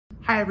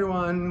Hi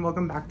everyone,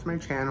 welcome back to my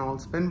channel.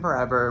 It's been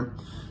forever.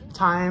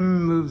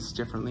 Time moves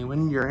differently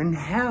when you're in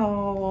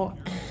hell.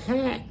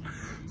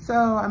 So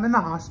I'm in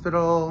the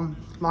hospital.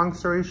 Long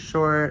story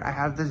short, I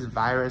have this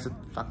virus that's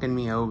fucking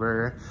me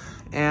over.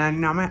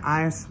 And now my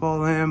eye's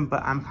swollen,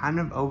 but I'm kind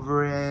of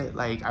over it.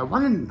 Like, I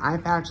wanted an eye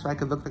patch so I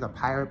could look like a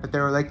pirate, but they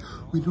were like,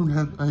 we don't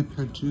have eye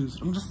patches.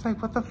 I'm just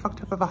like, what the fuck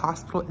type of a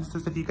hospital is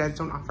this if you guys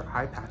don't offer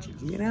eye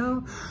patches, you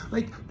know?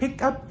 Like,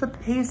 pick up the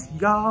pace,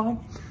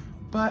 y'all.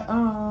 But,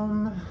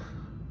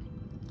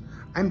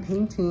 I'm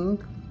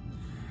painting.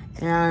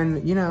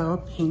 And, you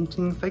know,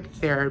 painting's like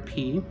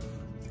therapy.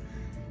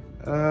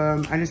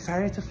 I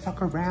decided to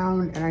fuck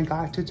around and I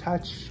got to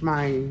touch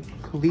my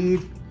Collin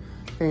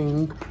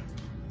thing.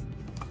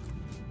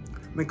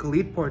 My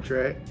Collin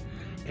portrait,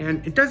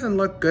 and it doesn't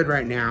look good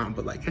right now,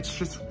 but like it's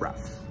just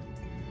rough.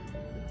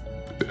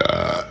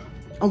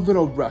 A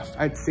little rough,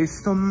 I'd say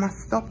so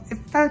myself,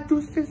 if I do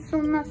say so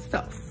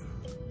myself.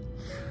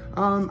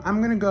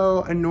 I'm gonna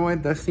go annoy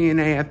the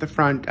CNA at the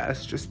front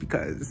desk just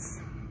because.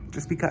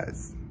 Okay.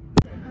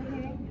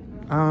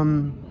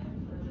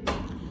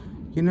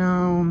 You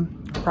know,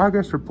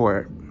 progress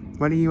report.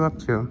 What are you up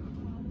to?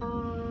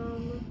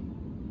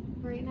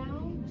 Right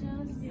now,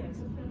 just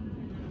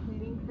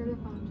waiting for the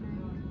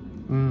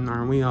phone to ring.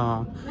 Aren't we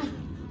all?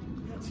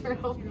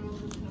 True.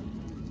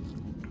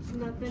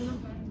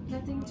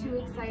 Nothing too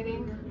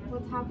exciting.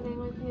 What's happening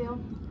with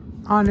you?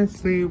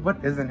 Honestly,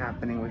 what isn't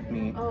happening with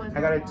me? Oh, I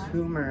got a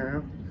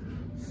tumor,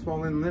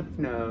 swollen lymph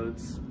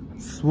nodes,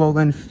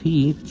 swollen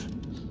feet,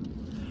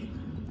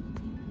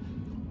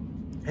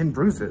 and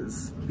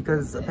bruises.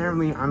 Because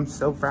apparently I'm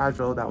so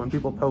fragile that when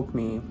people poke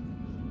me,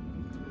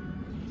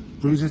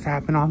 bruises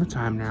happen all the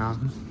time now.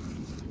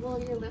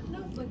 Well, your lymph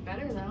nodes look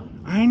better though.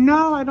 I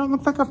know, I don't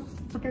look like a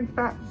freaking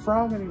fat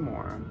frog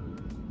anymore.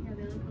 Yeah,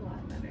 they look a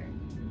lot better.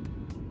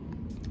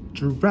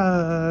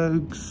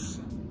 Drugs.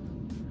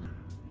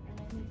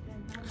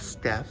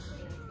 Steph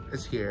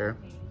is here,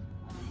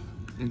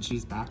 and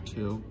she's back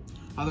too.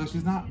 Although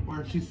she's not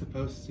where she's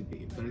supposed to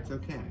be, but it's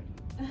okay.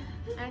 I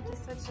have to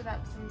switch it up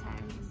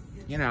sometimes.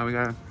 You know, we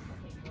gotta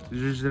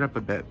zhuzh it up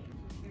a bit.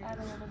 Add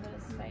a little bit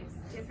of spice.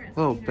 Different A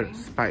little bit of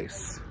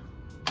spice.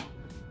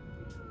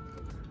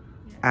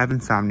 I have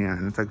insomnia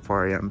and it's like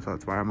 4 AM, so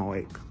that's why I'm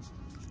awake.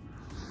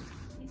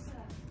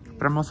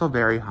 But I'm also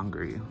very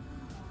hungry.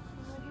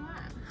 What do you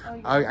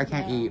want? Oh, I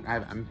can't eat.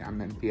 I'm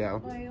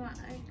NPO. What do you want?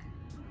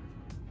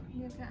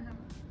 You can't have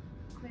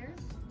clears?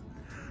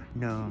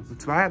 No,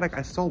 that's why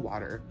I stole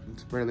water.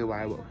 It's really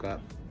why I woke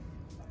up.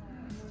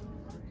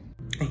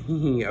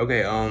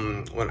 Okay,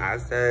 when I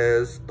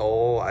said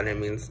stole, I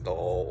didn't mean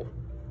stole.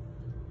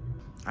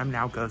 I'm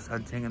now ghost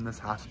hunting in this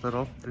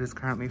hospital. It is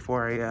currently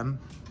 4 AM.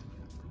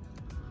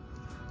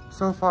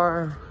 So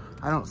far,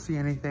 I don't see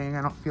anything.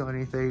 I don't feel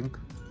anything.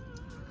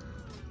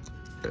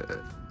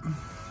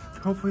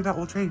 Hopefully that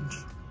will change.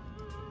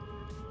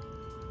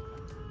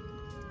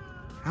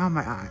 Ow,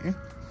 my eye.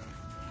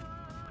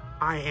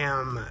 I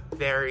am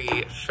very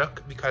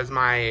shook because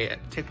my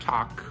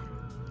TikTok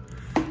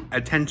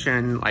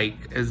attention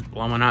is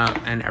blowing up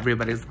and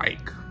everybody's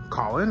like,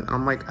 Collin? And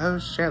I'm like, oh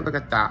shit, look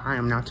at that. I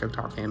am now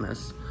TikTok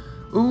famous.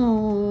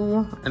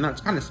 Ooh. And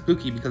that's kind of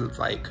spooky because it's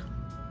like,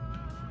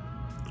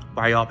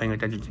 why are y'all paying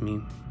attention to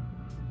me?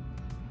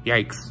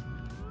 Yikes.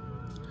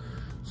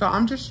 So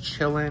I'm just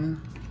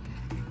chilling.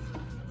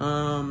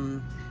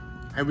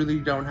 I really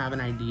don't have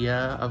an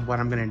idea of what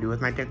I'm gonna do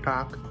with my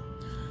TikTok.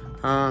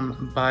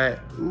 But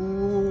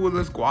ooh,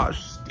 the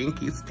squash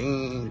stinky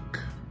stink.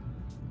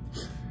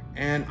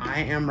 And I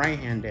am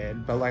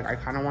right-handed, but I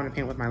kind of want to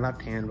paint with my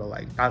left hand, but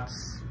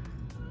that's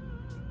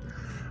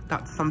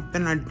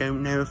something I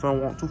don't know if I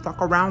want to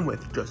fuck around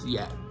with just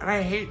yet. And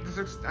I hate this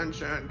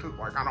extension because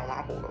I don't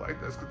want to hold it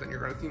like this because then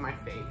you're gonna see my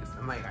face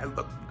and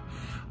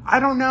I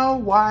don't know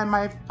why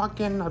my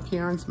fucking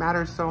appearance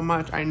matters so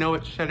much. I know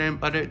it shouldn't,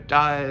 but it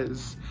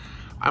does.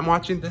 I'm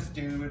watching this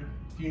dude,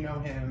 if you know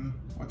him,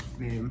 what's his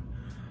name?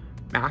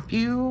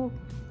 Matthew?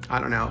 I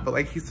don't know,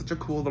 but he's such a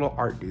cool little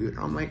art dude.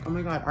 I'm like, oh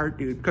my God, art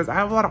dude. Because I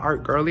have a lot of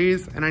art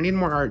girlies and I need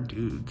more art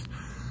dudes.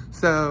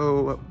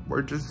 So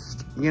we're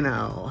just, you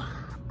know,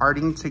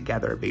 arting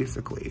together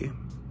basically.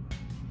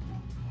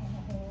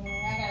 I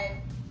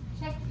gotta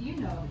check, you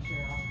know the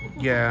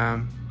drill. Yeah.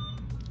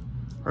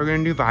 We're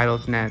gonna do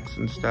vitals next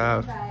and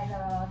stuff.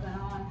 Vitals and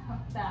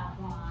unhook that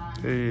one.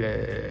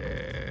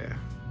 Yeah.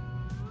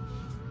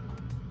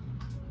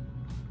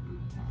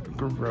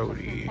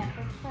 Grody.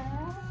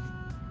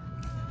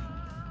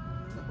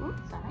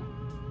 Oops, sorry.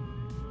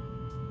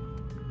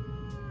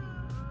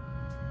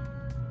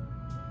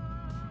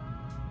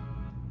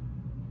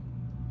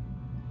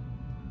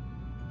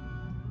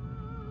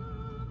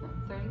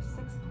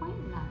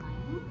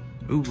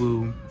 $36.9. Ooh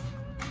woo.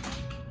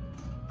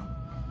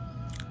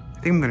 I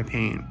think I'm gonna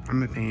paint. I'm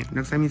gonna paint.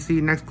 Next time you see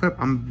next clip,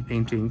 I'm gonna be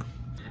painting.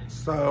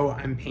 So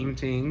I'm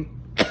painting.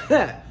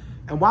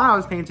 And while I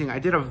was painting, I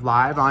did a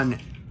live on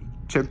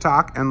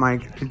TikTok and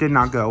it did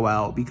not go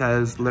well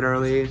because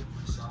literally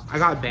I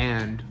got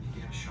banned.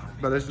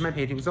 But this is my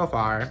painting so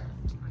far.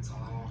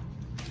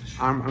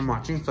 I'm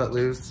watching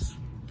Footloose.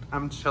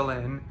 I'm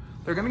chilling.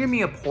 They're gonna give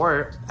me a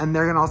port and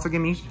they're gonna also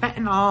give me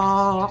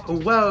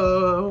fentanyl.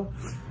 Whoa.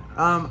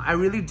 I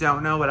really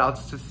don't know what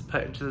else to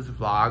put into this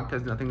vlog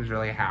because nothing's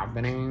really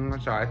happening.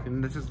 So I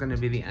think this is gonna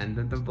be the end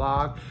of the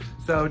vlog.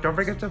 So don't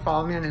forget to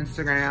follow me on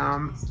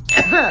Instagram.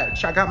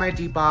 Check out my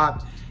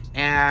depop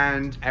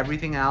and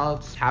everything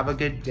else. Have a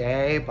good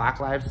day. Black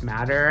Lives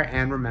Matter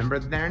and remember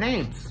their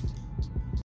names.